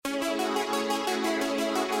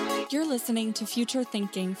You're listening to Future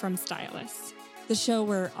Thinking from Stylists, the show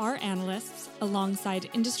where our analysts, alongside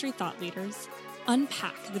industry thought leaders,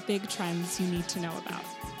 unpack the big trends you need to know about.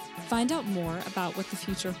 Find out more about what the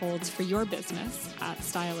future holds for your business at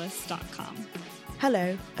Thy.self.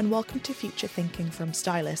 Hello, and welcome to Future Thinking from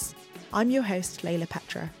Stylists. I'm your host, Layla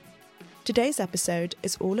Petra. Today's episode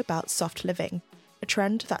is all about soft living, a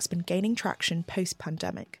trend that's been gaining traction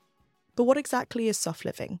post-pandemic. But what exactly is soft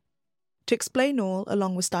living? To explain all,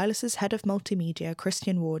 along with Stylists' head of multimedia,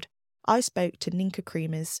 Christian Ward, I spoke to Nienke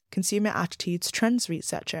Creemers, consumer attitudes trends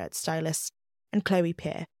researcher at Stylists, and Chloé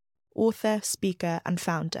Pierre, author, speaker, and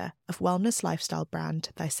founder of wellness lifestyle brand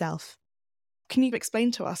Thy.self. Can you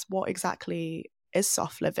explain to us what exactly is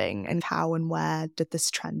soft living and how and where did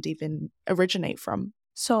this trend even originate from?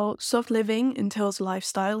 So, soft living entails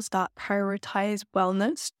lifestyles that prioritize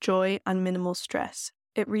wellness, joy, and minimal stress.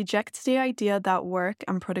 It rejects the idea that work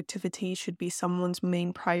and productivity should be someone's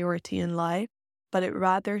main priority in life, but it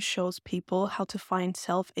rather shows people how to find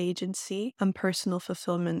self-agency and personal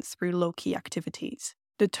fulfillment through low-key activities.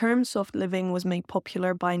 The term soft living was made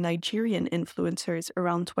popular by Nigerian influencers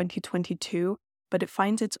around 2022, but it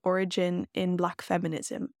finds its origin in Black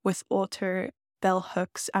feminism, with author Bell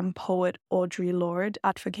Hooks and poet Audre Lorde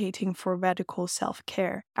advocating for radical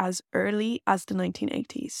self-care as early as the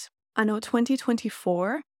 1980s. I know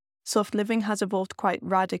 2024, soft living has evolved quite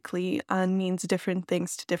radically and means different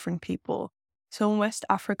things to different people. So in West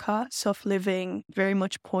Africa, soft living very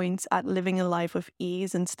much points at living a life of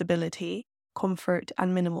ease and stability, comfort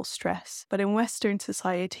and minimal stress. But in Western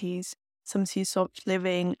societies, some see soft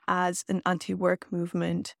living as an anti-work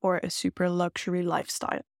movement or a super luxury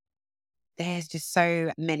lifestyle. There's just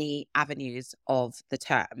so many avenues of the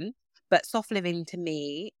term, but soft living to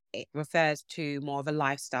me, it refers to more of a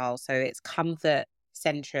lifestyle. So it's comfort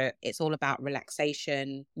centric. It's all about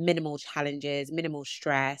relaxation, minimal challenges, minimal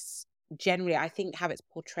stress. Generally, I think how it's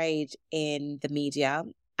portrayed in the media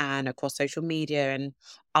and across social media and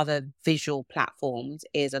other visual platforms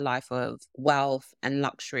is a life of wealth and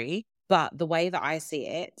luxury. But the way that I see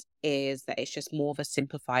it is that it's just more of a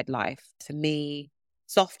simplified life. To me,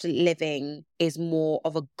 soft living is more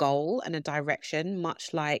of a goal and a direction, much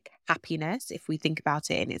like happiness, if we think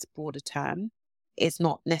about it in its broader term. It's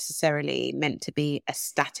not necessarily meant to be a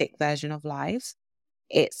static version of life.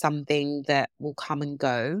 It's something that will come and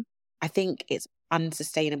go. I think it's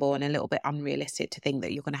unsustainable and a little bit unrealistic to think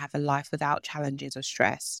that you're going to have a life without challenges or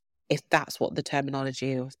stress, if that's what the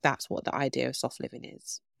terminology or if that's what the idea of soft living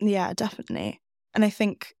is. Yeah, definitely. And I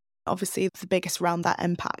think obviously the biggest realm that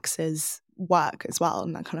impacts is work as well,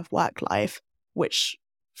 and that kind of work life, which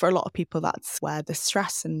for a lot of people, that's where the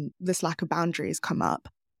stress and this lack of boundaries come up.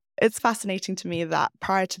 It's fascinating to me that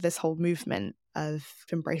prior to this whole movement of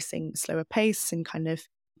embracing slower pace and kind of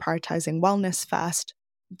prioritizing wellness first,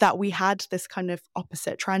 that we had this kind of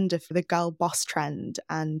opposite trend of the girl boss trend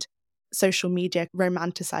and social media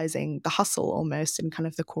romanticizing the hustle almost in kind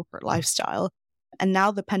of the corporate lifestyle. And now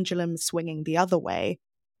the pendulum is swinging the other way,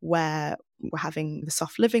 where we're having the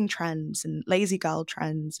soft living trends and lazy girl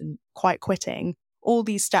trends and quiet quitting, all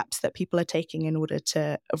these steps that people are taking in order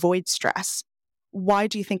to avoid stress. Why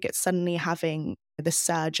do you think it's suddenly having this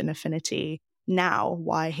surge in affinity now?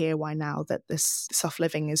 Why here, why now that this soft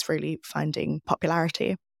living is really finding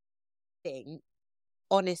popularity? I think,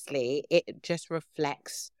 honestly, it just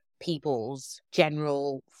reflects people's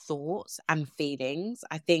general thoughts and feelings.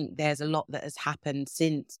 I think there's a lot that has happened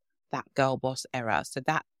since that girl boss era. So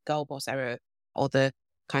that girl boss era, or the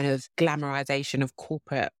kind of glamorization of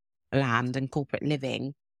corporate land and corporate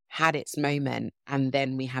living, had its moment, and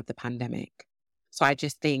then we had the pandemic. So I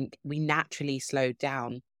just think we naturally slowed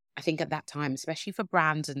down. I think at that time, especially for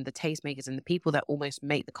brands and the tastemakers and the people that almost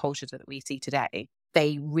make the cultures that we see today,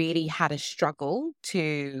 they really had a struggle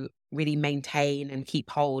to really maintain and keep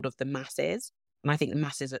hold of the masses. And I think the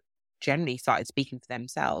masses generally started speaking for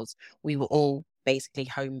themselves. We were all basically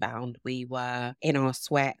homebound. We were in our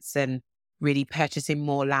sweats and really purchasing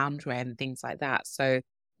more loungewear and things like that. So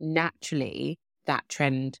naturally, that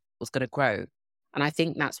trend was going to grow. And I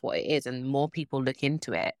think that's what it is. And the more people look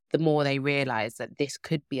into it, the more they realize that this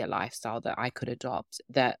could be a lifestyle that I could adopt,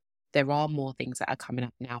 that there are more things that are coming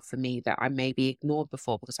up now for me that I maybe ignored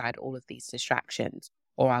before because I had all of these distractions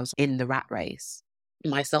or I was in the rat race.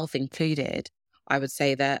 Myself included, I would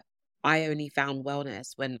say that I only found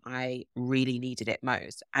wellness when I really needed it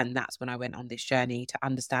most. And that's when I went on this journey to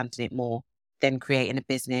understanding it more, then creating a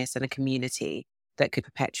business and a community that could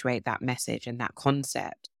perpetuate that message and that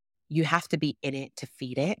concept. You have to be in it to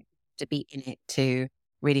feed it, to be in it to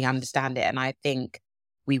really understand it. And I think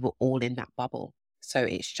we were all in that bubble. So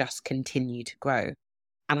it's just continued to grow.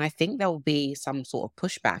 And I think there will be some sort of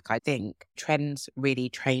pushback. I think trends really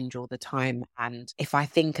change all the time. And if I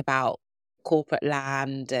think about corporate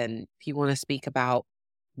land, and if you want to speak about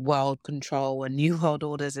world control and new world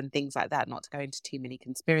orders and things like that, not to go into too many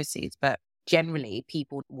conspiracies, but generally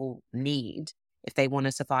people will need, if they want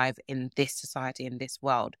to survive in this society, in this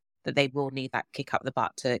world, that they will need that kick up the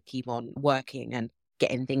butt to keep on working and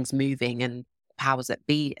getting things moving, and powers that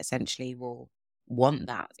be essentially will want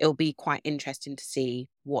that. It'll be quite interesting to see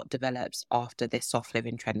what develops after this soft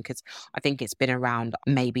living trend, because I think it's been around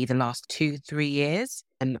maybe the last 2-3 years.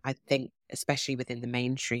 And I think especially within the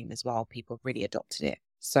mainstream as well, people have really adopted it.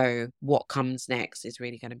 So what comes next is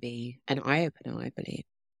really going to be an eye-opener, I believe.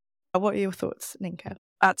 What are your thoughts, Nienke?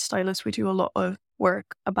 At Stylist, we do a lot of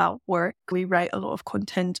work about work. We write a lot of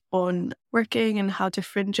content on working and how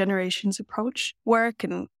different generations approach work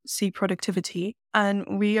and see productivity.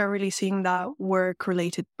 And we are really seeing that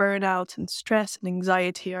work-related burnout and stress and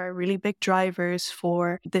anxiety are really big drivers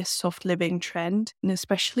for this soft living trend. And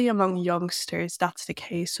especially among youngsters, that's the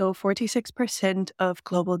case. So 46% of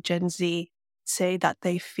global Gen Z say that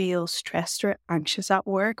they feel stressed or anxious at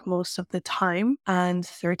work most of the time. And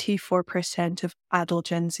 34% of adult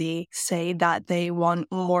Gen Z say that they want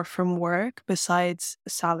more from work besides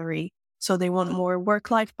salary. So they want more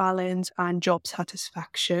work-life balance and job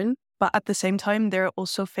satisfaction. But at the same time, they're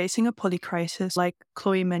also facing a polycrisis. Like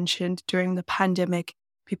Chloé mentioned, during the pandemic,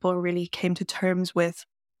 people really came to terms with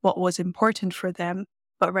what was important for them.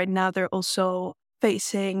 But right now, they're also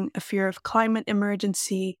facing a fear of climate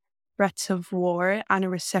emergency, threats of war, and a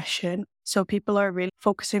recession. So people are really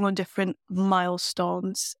focusing on different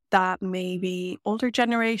milestones that maybe older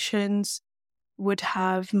generations would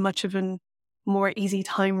have much of a more easy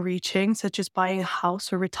time reaching, such as buying a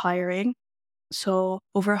house or retiring. So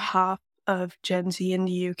over half of Gen Z in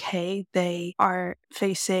the UK, they are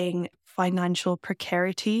facing financial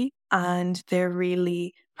precarity, and they're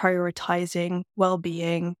really prioritizing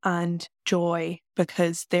well-being and joy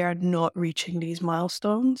because they are not reaching these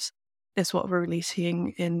milestones. Is what we're really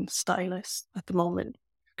seeing in stylists at the moment.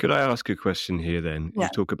 Could I ask a question here then? Yeah. You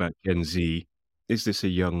talk about Gen Z. Is this a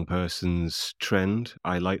young person's trend?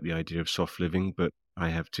 I like the idea of soft living, but I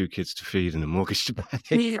have 2 kids to feed and a mortgage to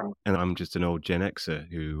pay. And I'm just an old Gen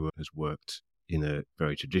Xer who has worked in a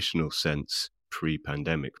very traditional sense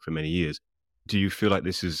pre-pandemic for many years. Do you feel like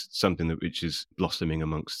this is something which is blossoming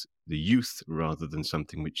amongst the youth rather than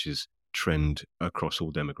something which is trend across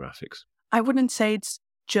all demographics? I wouldn't say it's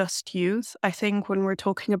just youth. I think when we're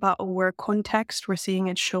talking about a work context, we're seeing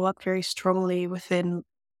it show up very strongly within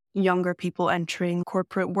younger people entering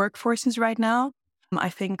corporate workforces right now. I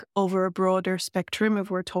think over a broader spectrum, if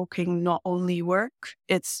we're talking not only work,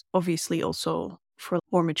 it's obviously also for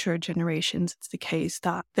more mature generations, it's the case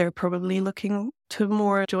that they're probably looking to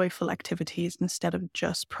more joyful activities instead of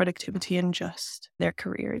just productivity and just their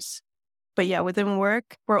careers. But yeah, within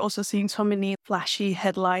work, we're also seeing so many flashy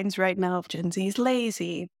headlines right now of Gen Z's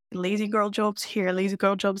lazy girl jobs here, lazy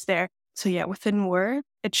girl jobs there. So yeah, within work,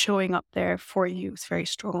 it's showing up there for youth very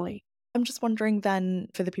strongly. I'm just wondering then,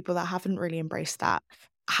 for the people that haven't really embraced that,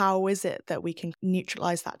 how is it that we can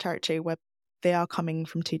neutralize that territory where they are coming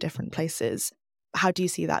from 2 different places? How do you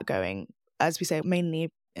see that going, as we say, mainly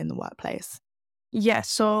in the workplace? Yeah,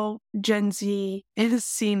 so Gen Z is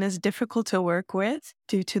seen as difficult to work with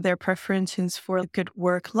due to their preferences for a good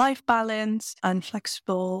work-life balance and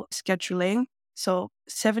flexible scheduling. So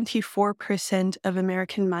 74% of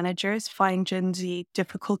American managers find Gen Z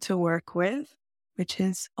difficult to work with, which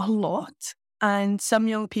is a lot. And some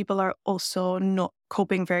young people are also not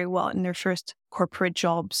coping very well in their first corporate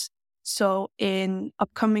jobs. So in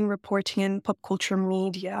upcoming reporting in pop culture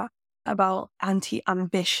media about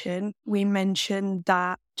anti-ambition, we mentioned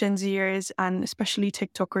that Gen Zers and especially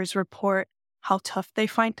TikTokers report how tough they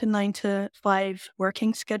find the 9-to-5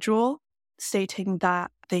 working schedule, stating that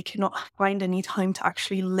they cannot find any time to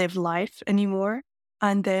actually live life anymore.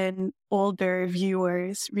 And then older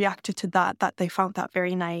viewers reacted to that they found that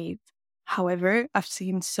very naive. However, I've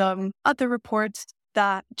seen some other reports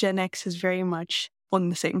that Gen X is very much on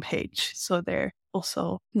the same page. So they're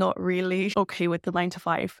also not really okay with the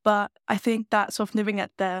 9-to-5. But I think that soft living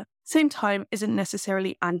at the same time isn't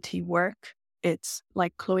necessarily anti-work. It's,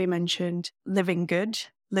 like Chloé mentioned, living good,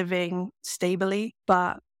 living stably,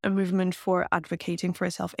 but a movement for advocating for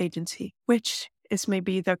self-agency, which is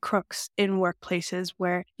maybe the crux in workplaces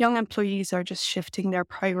where young employees are just shifting their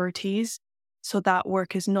priorities so that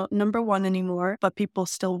work is not number one anymore, but people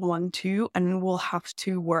still want to and will have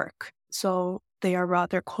to work. So they are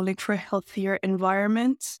rather calling for a healthier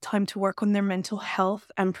environment, time to work on their mental health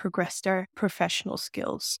and progress their professional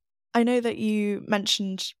skills. I know that you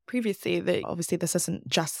mentioned previously that obviously this doesn't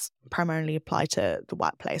just primarily apply to the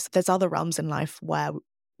workplace. There's other realms in life where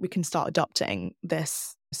we can start adopting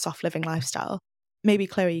this soft living lifestyle. Maybe,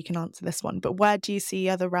 Chloe, you can answer this one, but where do you see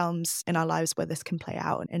other realms in our lives where this can play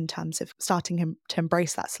out in terms of starting to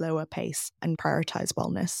embrace that slower pace and prioritize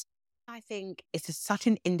wellness? I think it's such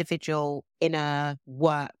an individual inner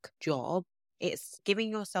work job. It's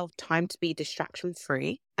giving yourself time to be distraction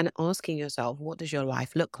free and asking yourself, what does your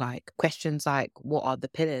life look like? Questions like, what are the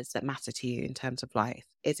pillars that matter to you in terms of life?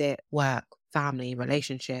 Is it work, family,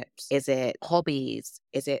 relationships? Is it hobbies?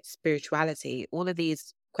 Is it spirituality? All of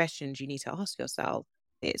these questions you need to ask yourself.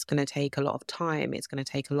 It's going to take a lot of time. It's going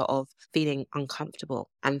to take a lot of feeling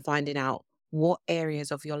uncomfortable and finding out what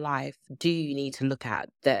areas of your life do you need to look at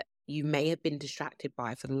that you may have been distracted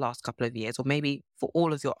by for the last couple of years, or maybe for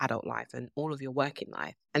all of your adult life and all of your working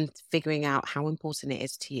life, and figuring out how important it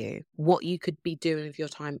is to you, what you could be doing with your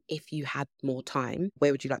time if you had more time,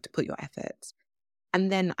 where would you like to put your efforts? And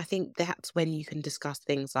then I think that's when you can discuss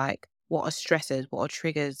things like, what are stressors, what are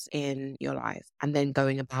triggers in your life? And then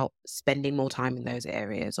going about spending more time in those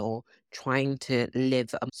areas or trying to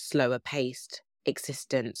live a slower paced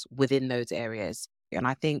existence within those areas. And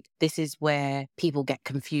I think this is where people get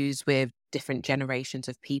confused with different generations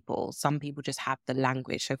of people. Some people just have the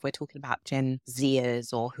language. So if we're talking about Gen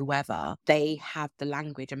Zers or whoever, they have the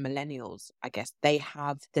language, and millennials, I guess, they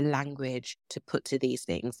have the language to put to these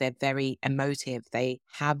things. They're very emotive. They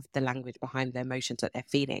have the language behind the emotions that they're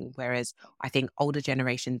feeling. Whereas I think older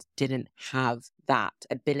generations didn't have that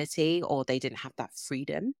ability, or they didn't have that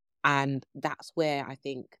freedom. And that's where I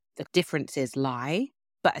think the differences lie.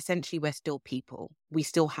 But essentially, we're still people. We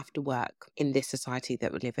still have to work in this society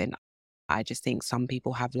that we live in. I just think some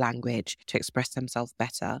people have language to express themselves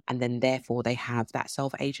better, and then therefore they have that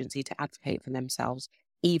self-agency to advocate for themselves,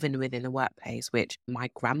 even within the workplace, which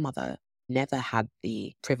my grandmother never had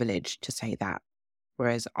the privilege to say that.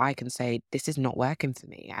 Whereas I can say, this is not working for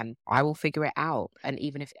me and I will figure it out. And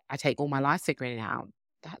even if I take all my life figuring it out,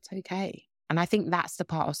 that's okay. And I think that's the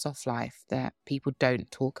part of soft life that people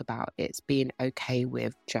don't talk about. It's being okay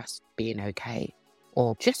with just being okay,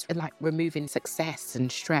 or just like removing success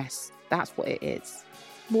and stress. That's what it is.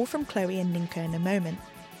 More from Chloe and Nienke in a moment.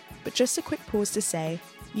 But just a quick pause to say,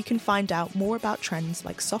 you can find out more about trends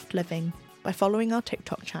like soft living by following our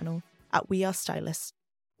TikTok channel at We Are Stylists,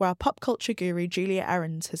 where our pop culture guru Julia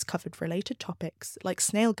Aarons has covered related topics like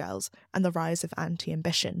snail girls and the rise of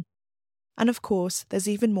anti-ambition. And of course, there's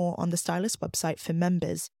even more on the Stylist website for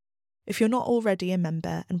members. If you're not already a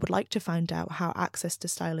member and would like to find out how access to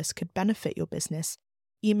Stylist could benefit your business,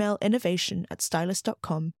 email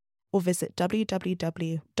innovation@stylist.com or visit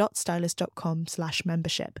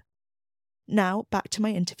www.stylist.com/membership. Now, back to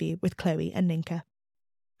my interview with Chloe and Nienke.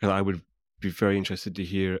 And I would be very interested to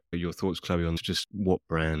hear your thoughts, Chloe, on just what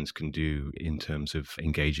brands can do in terms of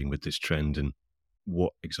engaging with this trend, and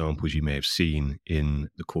what examples you may have seen in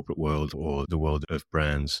the corporate world or the world of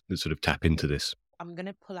brands that sort of tap into this. I'm going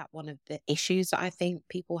to pull out one of the issues that I think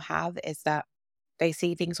people have is that they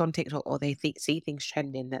see things on TikTok, or they see things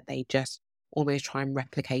trending, that they just always try and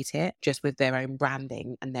replicate it just with their own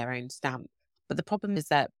branding and their own stamp. But the problem is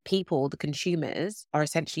that people, the consumers, are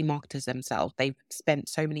essentially marketers themselves. They've spent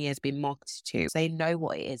so many years being marketed to. They know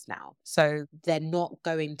what it is now. So they're not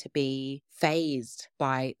going to be fazed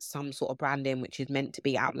by some sort of branding which is meant to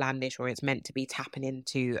be outlandish, or it's meant to be tapping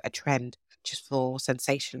into a trend just for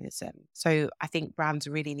sensationalism. So I think brands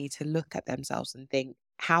really need to look at themselves and think,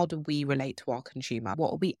 how do we relate to our consumer?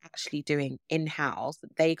 What are we actually doing in-house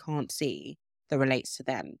that they can't see that relates to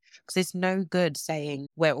them? Because it's no good saying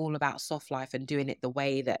we're all about soft life and doing it the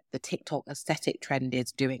way that the TikTok aesthetic trend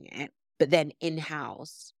is doing it. But then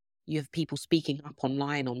in-house, you have people speaking up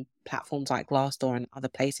online on platforms like Glassdoor and other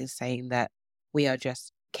places saying that we are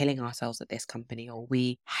just killing ourselves at this company, or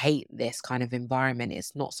we hate this kind of environment.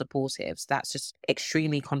 It's not supportive. So that's just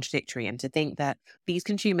extremely contradictory. And to think that these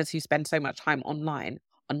consumers who spend so much time online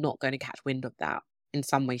are not going to catch wind of that in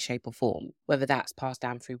some way, shape or form, whether that's passed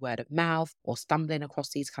down through word of mouth or stumbling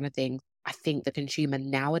across these kind of things. I think the consumer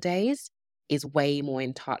nowadays is way more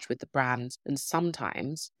in touch with the brands than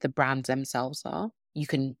sometimes the brands themselves are. You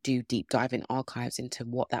can do deep dive in archives into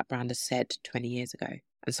what that brand has said 20 years ago.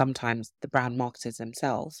 And sometimes the brand marketers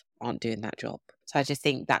themselves aren't doing that job. So I just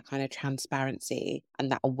think that kind of transparency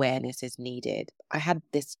and that awareness is needed. I had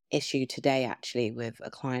this issue today actually with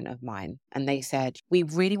a client of mine, and they said, we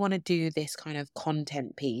really want to do this kind of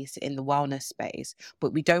content piece in the wellness space,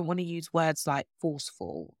 but we don't want to use words like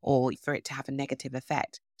forceful or for it to have a negative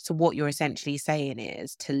effect. So what you're essentially saying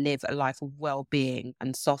is to live a life of well-being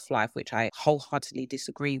and soft life, which I wholeheartedly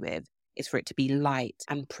disagree with, is for it to be light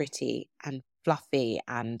and pretty and fluffy,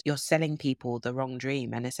 and you're selling people the wrong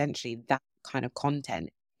dream. And essentially that kind of content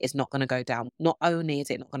is not going to go down. Not only is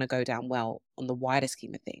it not going to go down well on the wider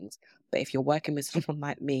scheme of things, but if you're working with someone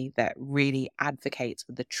like me that really advocates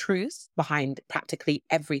for the truth behind practically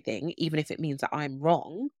everything, even if it means that I'm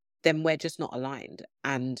wrong, then we're just not aligned.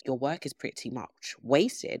 And your work is pretty much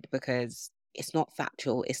wasted because it's not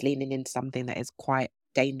factual. It's leaning into something that is quite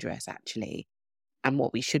dangerous, actually. And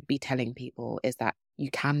what we should be telling people is that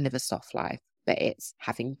you can live a soft life, but it's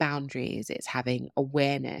having boundaries, it's having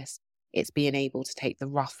awareness, it's being able to take the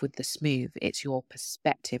rough with the smooth. It's your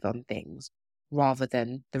perspective on things rather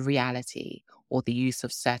than the reality or the use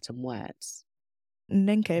of certain words.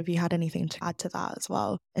 Nienke, have you had anything to add to that as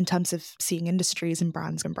well, in terms of seeing industries and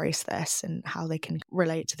brands embrace this and how they can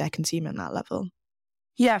relate to their consumer on that level?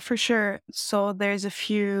 Yeah, for sure. So there's a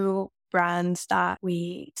few brands that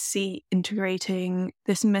we see integrating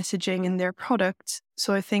this messaging in their products.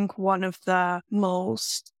 So I think one of the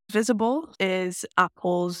most visible is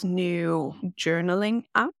Apple's new journaling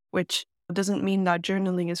app, which doesn't mean that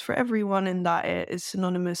journaling is for everyone and that it is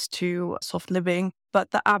synonymous to soft living.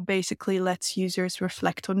 But the app basically lets users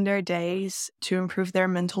reflect on their days to improve their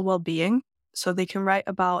mental well-being. So they can write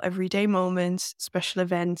about everyday moments, special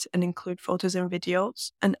events, and include photos and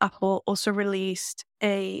videos. And Apple also released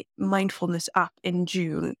a mindfulness app in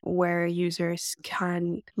June where users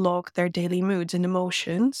can log their daily moods and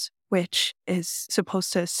emotions, which is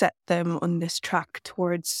supposed to set them on this track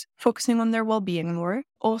towards focusing on their well-being more.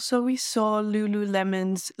 Also, we saw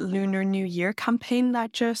Lululemon's Lunar New Year campaign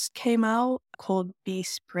that just came out called Be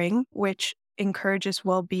Spring, which encourages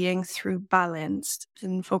well-being through balance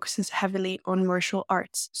and focuses heavily on martial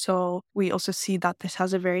arts. So we also see that this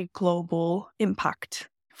has a very global impact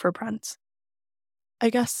for brands.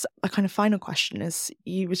 I guess a kind of final question is,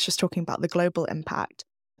 you was just talking about the global impact.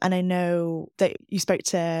 And I know that you spoke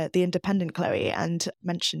to The Independent, Chloé, and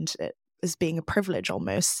mentioned it as being a privilege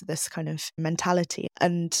almost, this kind of mentality.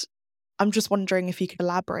 And I'm just wondering if you could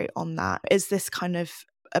elaborate on that. Is this kind of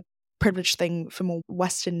a privileged thing for more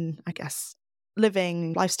Western, I guess,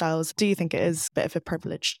 living lifestyles? Do you think it is a bit of a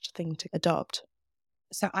privileged thing to adopt?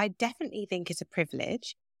 So I definitely think it's a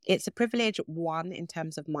privilege. It's a privilege, one, in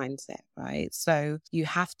terms of mindset, right? So you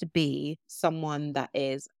have to be someone that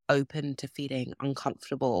is open to feeling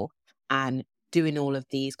uncomfortable and doing all of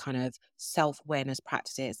these kind of self-awareness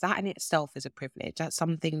practices. That in itself is a privilege. That's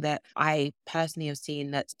something that I personally have seen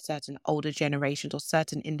that certain older generations or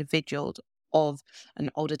certain individuals of an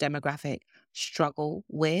older demographic struggle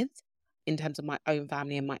with in terms of my own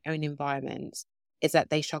family and my own environments, is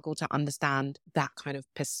that they struggle to understand that kind of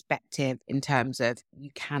perspective in terms of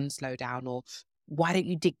you can slow down, or why don't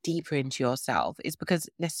you dig deeper into yourself? It's because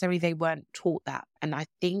necessarily they weren't taught that. And I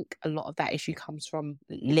think a lot of that issue comes from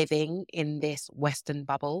living in this Western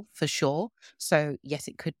bubble, for sure. So yes,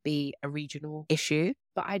 it could be a regional issue,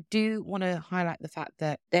 but I do want to highlight the fact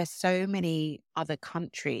that there's so many other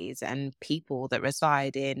countries and people that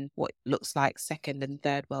reside in what looks like second and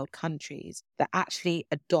third world countries that actually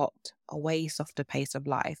adopt a way softer pace of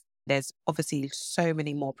life. There's obviously so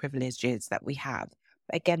many more privileges that we have.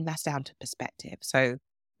 But again, that's down to perspective. So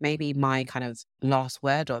maybe my kind of last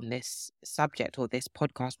word on this subject or this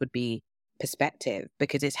podcast would be perspective,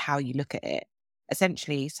 because it's how you look at it.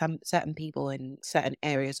 Essentially, some certain people in certain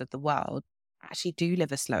areas of the world actually do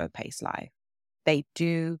live a slower paced life. They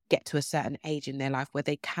do get to a certain age in their life where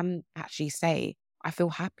they can actually say, I feel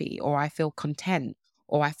happy, or I feel content,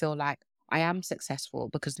 or I feel like I am successful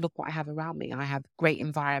because look what I have around me. I have great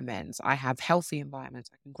environments. I have healthy environments.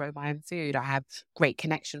 I can grow my own food. I have great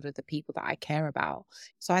connections with the people that I care about.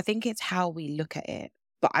 So I think it's how we look at it.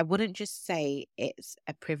 But I wouldn't just say it's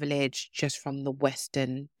a privilege just from the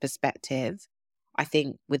Western perspective. I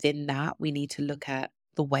think within that, we need to look at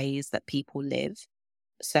the ways that people live,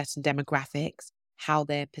 certain demographics, how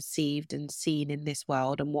they're perceived and seen in this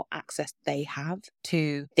world, and what access they have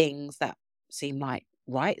to things that seem like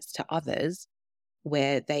rights to others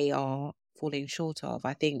where they are falling short of.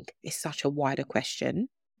 I think it's such a wider question.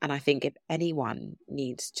 And I think if anyone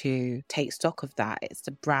needs to take stock of that, it's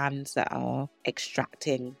the brands that are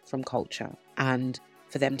extracting from culture, and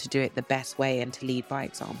for them to do it the best way and to lead by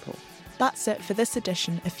example. That's it for this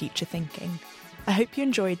edition of Future Thinking. I hope you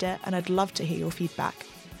enjoyed it, and I'd love to hear your feedback.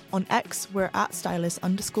 On X, we're at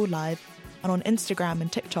stylist_live, and on Instagram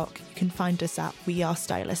and TikTok, you can find us at We Are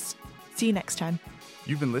Stylists. See you next time.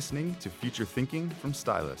 You've been listening to Future Thinking from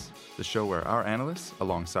Stylus, the show where our analysts,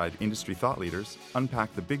 alongside industry thought leaders,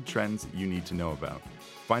 unpack the big trends that you need to know about.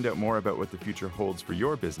 Find out more about what the future holds for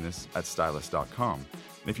your business at Stylus.com.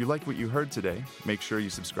 And if you like what you heard today, make sure you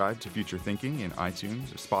subscribe to Future Thinking in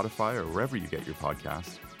iTunes or Spotify or wherever you get your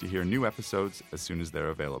podcasts to hear new episodes as soon as they're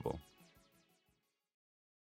available.